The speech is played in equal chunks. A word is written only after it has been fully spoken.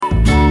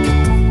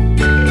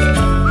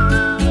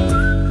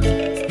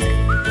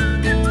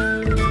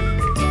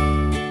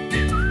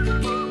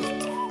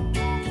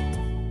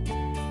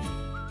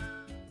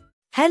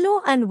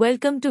Hello and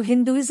welcome to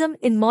Hinduism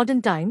in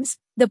Modern Times,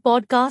 the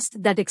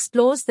podcast that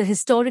explores the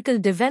historical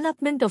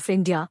development of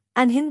India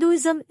and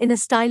Hinduism in a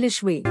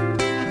stylish way.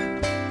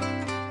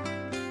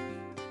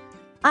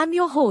 I'm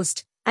your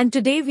host, and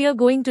today we are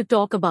going to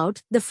talk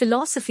about the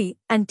philosophy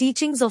and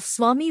teachings of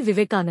Swami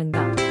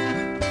Vivekananda.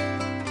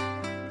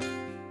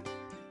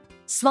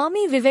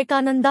 Swami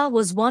Vivekananda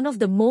was one of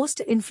the most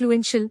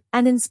influential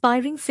and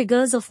inspiring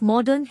figures of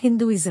modern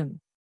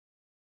Hinduism.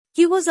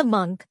 He was a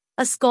monk,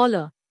 a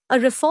scholar, a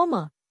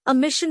reformer, a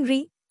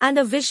missionary, and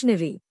a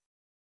visionary.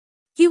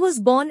 He was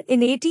born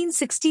in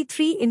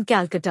 1863 in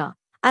Calcutta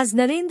as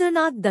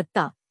Narendranath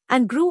Datta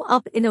and grew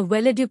up in a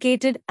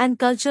well-educated and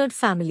cultured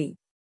family.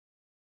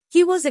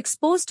 He was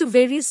exposed to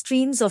various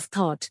streams of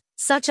thought,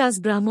 such as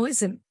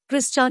Brahmoism,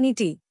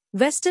 Christianity,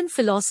 Western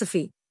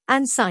philosophy,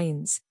 and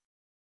science.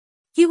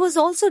 He was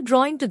also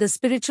drawn to the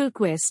spiritual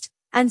quest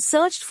and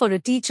searched for a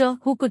teacher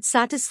who could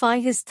satisfy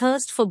his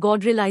thirst for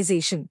God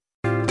realization.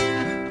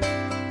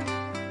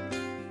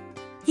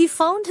 He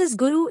found his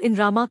guru in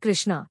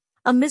Ramakrishna,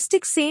 a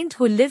mystic saint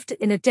who lived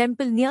in a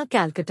temple near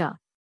Calcutta.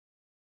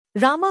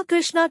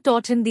 Ramakrishna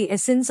taught him the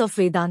essence of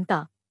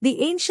Vedanta,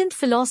 the ancient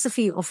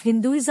philosophy of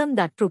Hinduism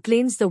that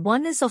proclaims the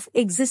oneness of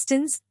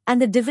existence and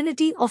the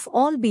divinity of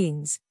all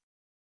beings.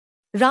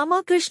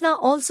 Ramakrishna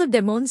also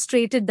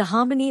demonstrated the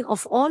harmony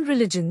of all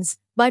religions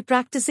by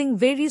practicing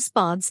various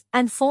paths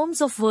and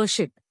forms of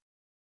worship.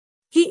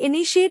 He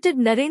initiated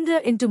Narendra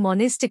into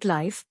monastic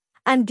life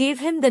and gave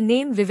him the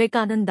name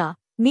Vivekananda,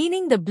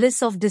 meaning the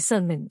bliss of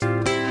discernment.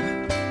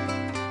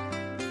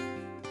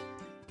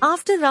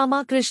 After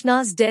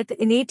Ramakrishna's death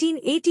in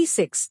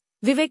 1886,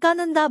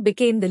 Vivekananda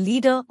became the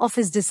leader of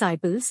his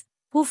disciples,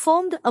 who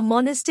formed a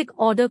monastic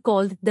order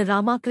called the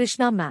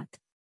Ramakrishna Math.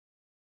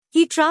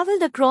 He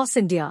traveled across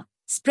India,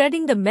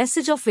 spreading the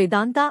message of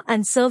Vedanta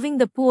and serving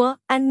the poor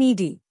and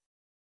needy.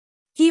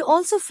 He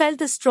also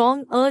felt a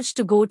strong urge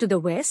to go to the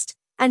West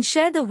and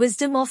share the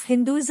wisdom of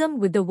Hinduism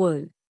with the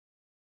world.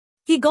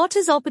 He got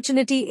his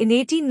opportunity in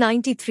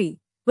 1893,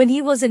 when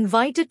he was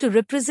invited to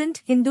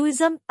represent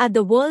Hinduism at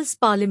the World's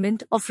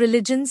Parliament of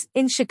Religions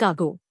in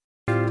Chicago.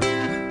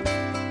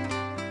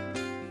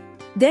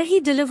 There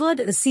he delivered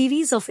a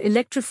series of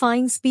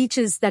electrifying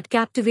speeches that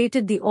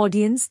captivated the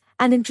audience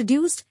and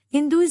introduced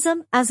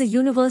Hinduism as a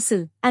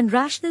universal and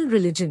rational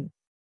religion.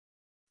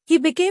 He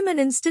became an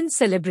instant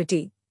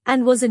celebrity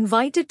and was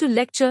invited to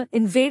lecture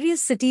in various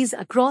cities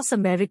across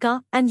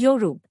America and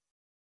Europe.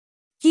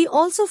 He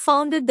also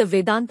founded the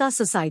Vedanta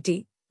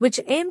Society, which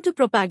aimed to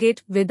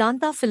propagate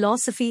Vedanta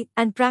philosophy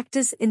and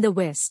practice in the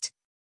West.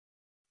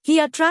 He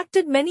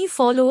attracted many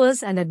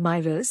followers and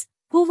admirers,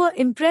 who were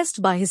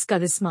impressed by his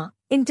charisma,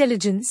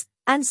 intelligence,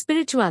 and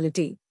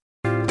spirituality.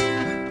 In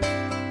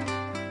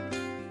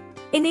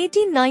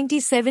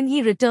 1897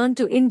 he returned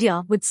to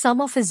India with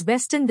some of his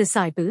Western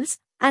disciples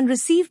and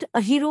received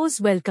a hero's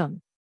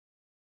welcome.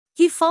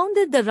 He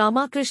founded the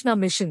Ramakrishna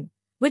Mission,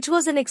 which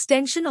was an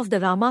extension of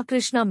the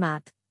Ramakrishna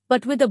Math,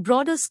 but with a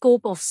broader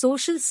scope of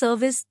social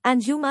service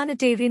and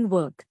humanitarian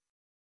work.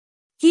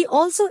 He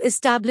also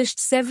established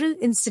several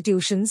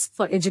institutions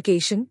for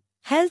education,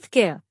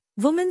 healthcare,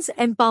 women's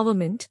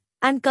empowerment,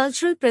 and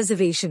cultural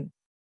preservation.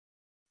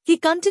 He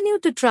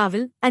continued to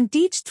travel and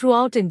teach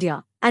throughout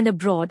India and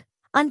abroad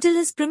until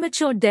his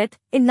premature death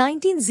in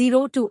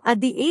 1902 at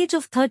the age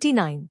of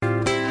 39.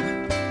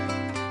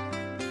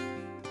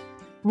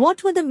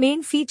 What were the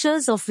main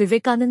features of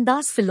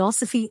Vivekananda's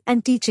philosophy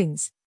and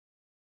teachings?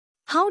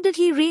 How did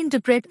he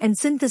reinterpret and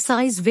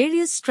synthesize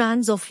various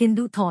strands of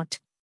Hindu thought?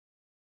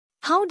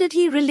 How did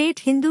he relate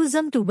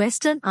Hinduism to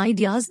Western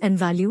ideas and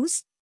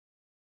values?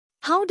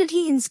 How did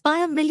he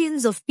inspire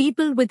millions of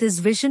people with his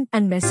vision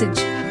and message?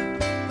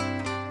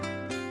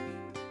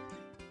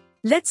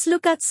 Let's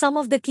look at some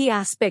of the key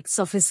aspects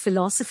of his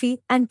philosophy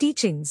and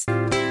teachings.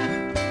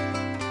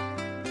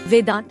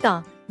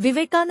 Vedanta.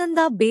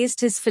 Vivekananda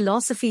based his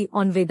philosophy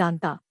on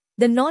Vedanta,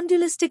 the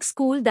non-dualistic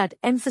school that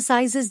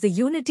emphasizes the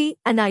unity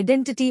and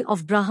identity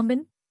of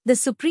Brahman, the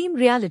supreme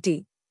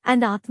reality,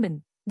 and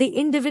Atman, the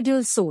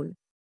individual soul.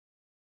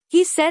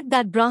 He said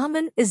that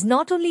Brahman is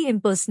not only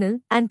impersonal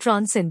and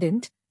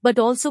transcendent, but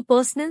also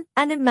personal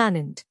and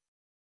immanent.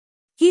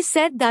 He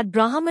said that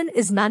Brahman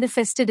is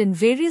manifested in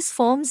various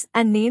forms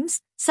and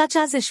names, such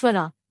as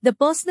Ishvara, the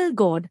personal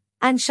God,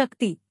 and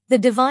Shakti, the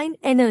divine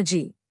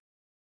energy.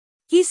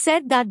 He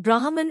said that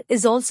Brahman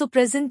is also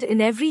present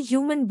in every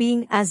human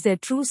being as their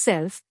true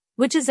self,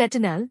 which is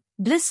eternal,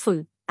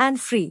 blissful, and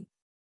free.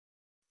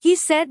 He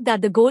said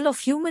that the goal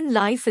of human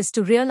life is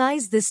to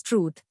realize this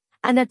truth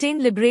and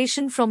attain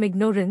liberation from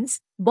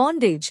ignorance,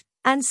 bondage,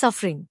 and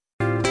suffering.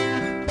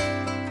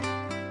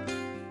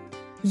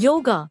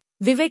 Yoga.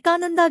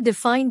 Vivekananda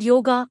defined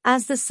yoga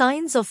as the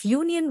science of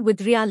union with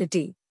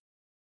reality.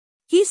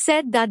 He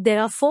said that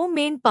there are four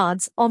main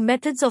paths or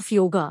methods of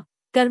yoga: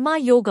 Karma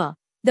Yoga,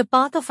 the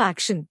path of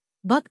action;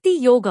 Bhakti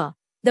Yoga,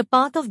 the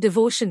path of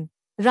devotion;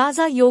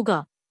 Raja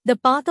Yoga, the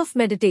path of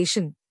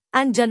meditation;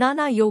 and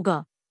Jnana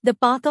Yoga, the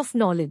path of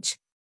knowledge.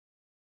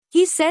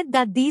 He said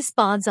that these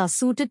paths are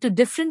suited to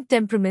different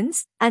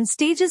temperaments and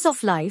stages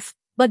of life,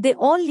 but they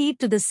all lead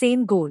to the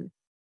same goal.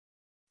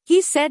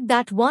 He said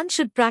that one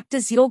should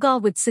practice yoga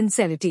with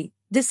sincerity,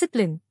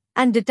 discipline,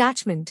 and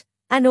detachment,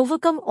 and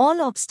overcome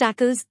all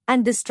obstacles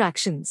and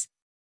distractions.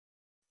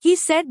 He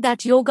said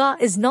that yoga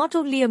is not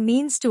only a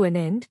means to an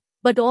end,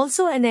 but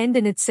also an end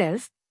in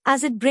itself,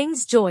 as it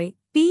brings joy,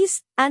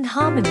 peace, and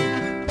harmony.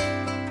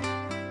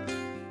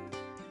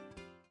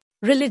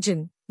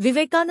 Religion.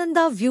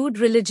 Vivekananda viewed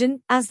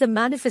religion as the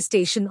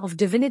manifestation of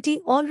divinity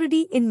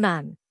already in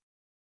man.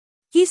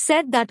 He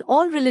said that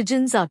all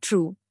religions are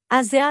true,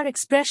 as they are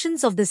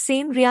expressions of the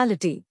same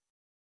reality.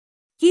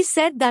 He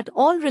said that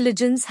all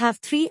religions have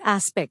three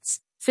aspects: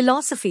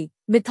 philosophy,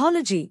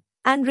 mythology,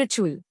 and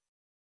ritual.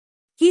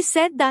 He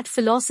said that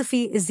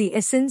philosophy is the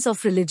essence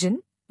of religion,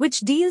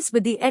 which deals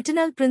with the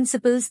eternal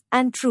principles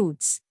and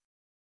truths.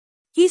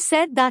 He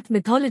said that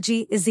mythology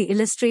is the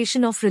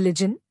illustration of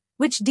religion,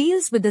 which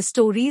deals with the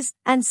stories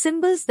and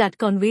symbols that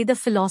convey the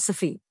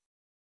philosophy.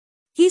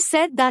 He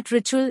said that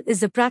ritual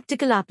is the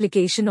practical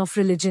application of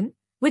religion,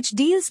 which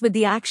deals with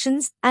the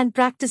actions and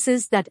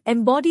practices that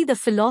embody the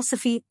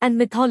philosophy and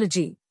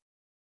mythology.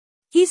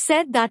 He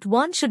said that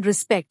one should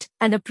respect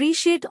and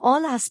appreciate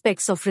all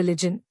aspects of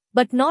religion,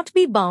 but not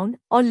be bound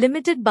or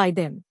limited by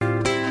them.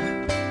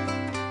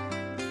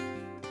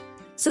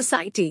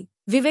 Society.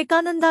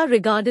 Vivekananda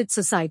regarded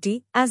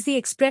society as the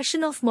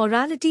expression of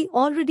morality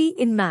already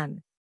in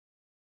man.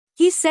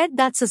 He said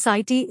that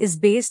society is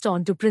based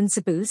on two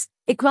principles: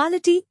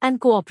 equality and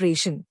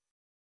cooperation.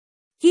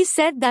 He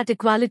said that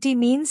equality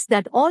means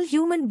that all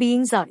human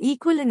beings are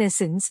equal in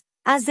essence,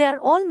 as they are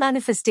all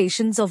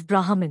manifestations of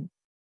Brahman.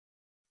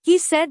 He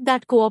said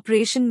that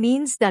cooperation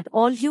means that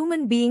all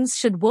human beings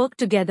should work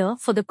together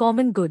for the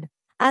common good,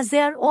 as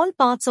they are all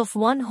parts of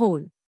one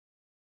whole.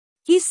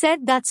 He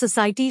said that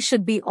society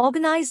should be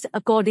organized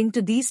according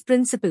to these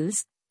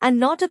principles,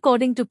 and not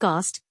according to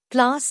caste,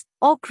 class,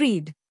 or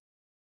creed.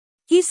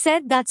 He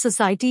said that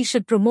society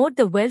should promote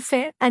the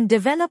welfare and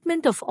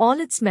development of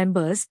all its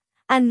members,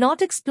 and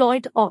not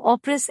exploit or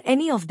oppress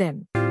any of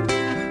them.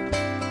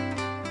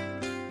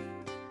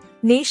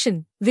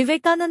 Nation.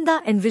 Vivekananda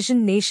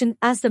envisioned nation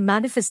as the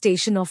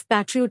manifestation of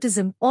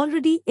patriotism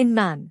already in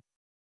man.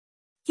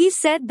 He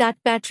said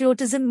that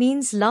patriotism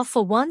means love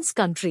for one's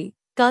country,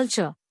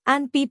 culture,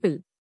 and people.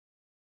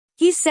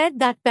 He said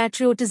that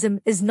patriotism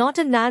is not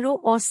a narrow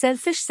or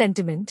selfish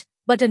sentiment,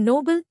 but a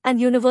noble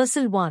and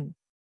universal one.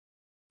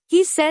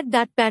 He said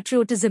that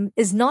patriotism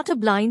is not a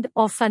blind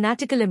or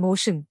fanatical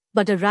emotion,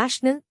 but a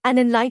rational and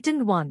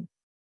enlightened one.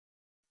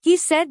 He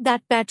said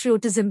that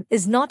patriotism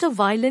is not a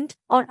violent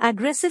or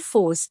aggressive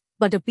force,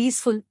 but a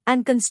peaceful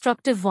and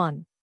constructive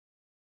one.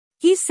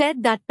 He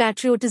said that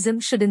patriotism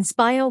should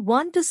inspire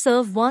one to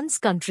serve one's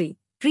country,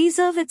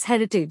 preserve its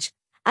heritage,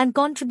 and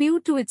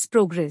contribute to its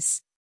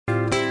progress.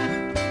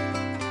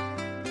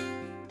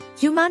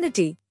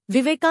 Humanity.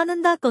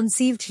 Vivekananda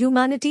conceived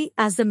humanity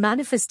as the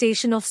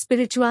manifestation of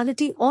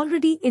spirituality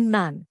already in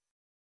man.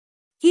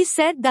 He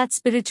said that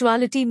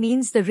spirituality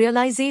means the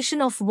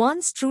realization of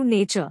one's true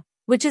nature,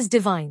 which is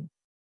divine.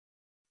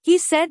 He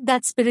said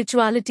that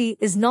spirituality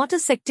is not a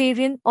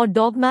sectarian or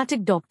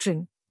dogmatic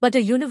doctrine, but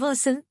a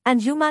universal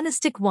and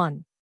humanistic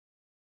one.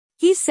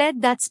 He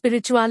said that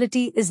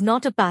spirituality is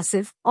not a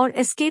passive or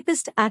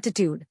escapist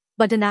attitude,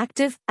 but an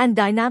active and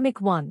dynamic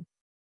one.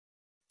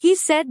 He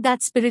said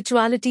that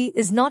spirituality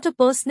is not a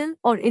personal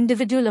or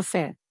individual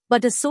affair,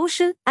 but a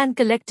social and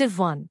collective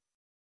one.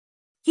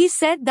 He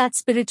said that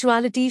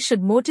spirituality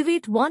should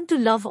motivate one to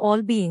love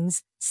all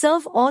beings,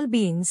 serve all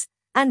beings,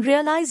 and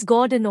realize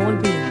God in all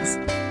beings.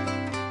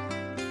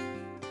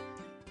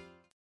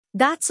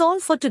 That's all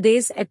for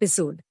today's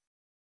episode.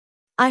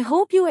 I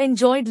hope you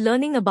enjoyed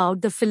learning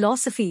about the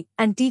philosophy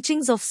and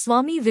teachings of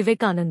Swami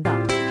Vivekananda.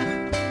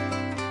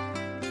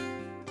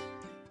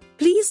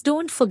 Please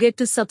don't forget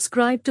to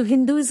subscribe to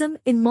Hinduism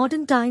in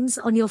Modern Times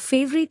on your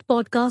favorite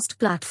podcast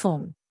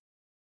platform.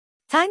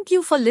 Thank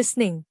you for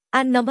listening,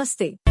 and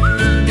Namaste.